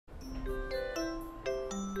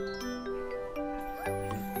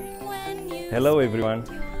Hello everyone,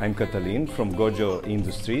 I'm Cătălin from Gojo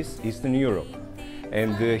Industries, Eastern Europe.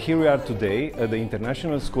 And here we are today at the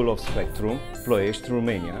International School of Spectrum, Ploiești,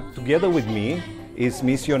 Romania. Together with me is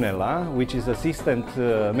Miss Ionela, which is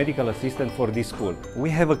medical assistant for this school. We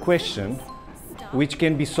have a question which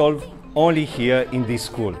can be solved only here in this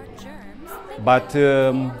school. But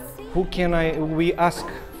who can we ask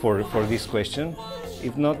for this question,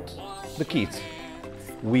 if not the kids?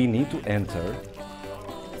 We need to enter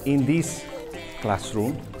in this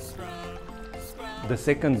classroom, the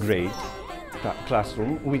second grade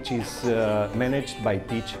classroom, which is managed by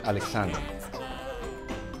teacher Alexander.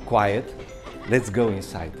 Quiet, let's go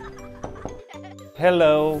inside.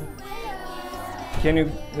 Hello, can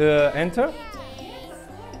you enter?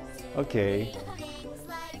 Okay.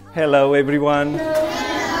 Hello everyone.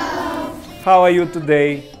 Hello. How are you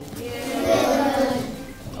today? Good.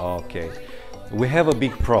 Okay. We have a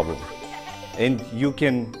big problem and you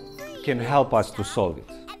can help us to solve it.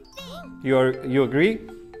 You agree?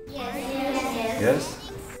 Yes.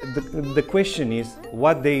 Yes? The question is,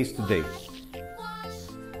 what day is today?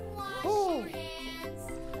 Oh.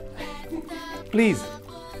 Please,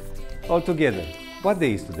 all together, what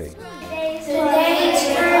day is today? Today is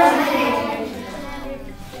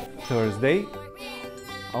Thursday. Thursday?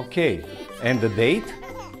 Okay. And the date?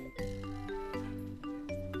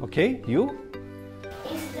 Okay, you?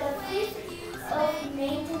 It's the 5th of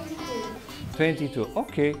May 22. 22,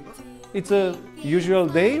 okay. It's a usual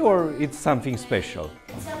day or it's something special?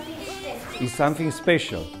 It's something special. It's something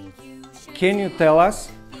special. Can you tell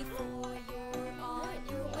us?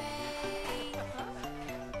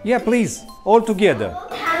 Yeah, please, all together.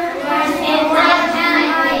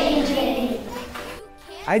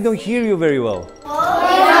 I don't hear you very well.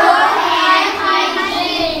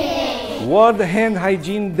 World Hand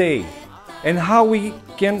Hygiene Day. And how we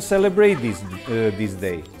can celebrate this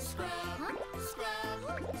day?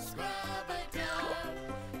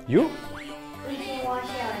 You? We can wash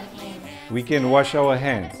our hands. We can wash our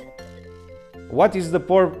hands. What is the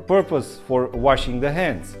purpose for washing the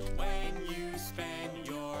hands?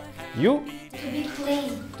 You? To be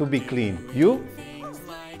clean. To be clean. You?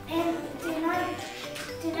 And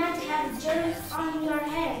to not have germs on your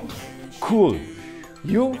hands. Cool.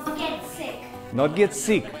 You? Don't get sick. Not get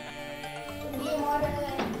sick. To be more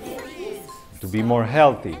healthy. To be more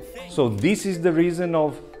healthy. So this is the reason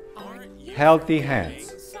of healthy hands.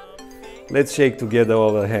 Let's shake together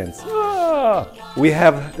all the hands. Ah, we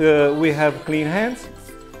have clean hands?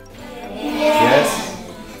 Yes.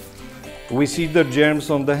 We see the germs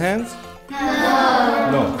on the hands?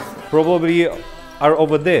 No. No. Probably are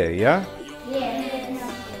over there, yeah? Yes.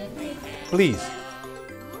 Please.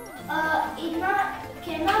 It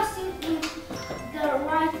cannot see in the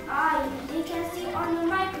right eye. You can see on the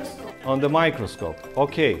microscope. On the microscope.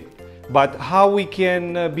 Okay. But how we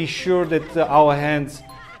can be sure that our hands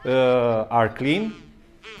are clean?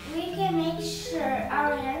 We can make sure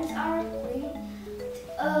our hands are clean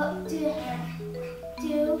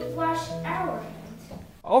to wash our hands.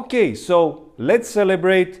 Okay, so let's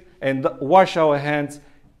celebrate and wash our hands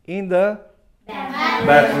in the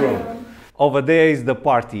bathroom. Over there is the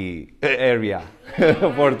party area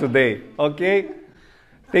for today. Okay?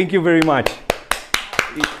 Thank you very much.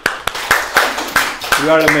 You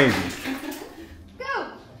are amazing.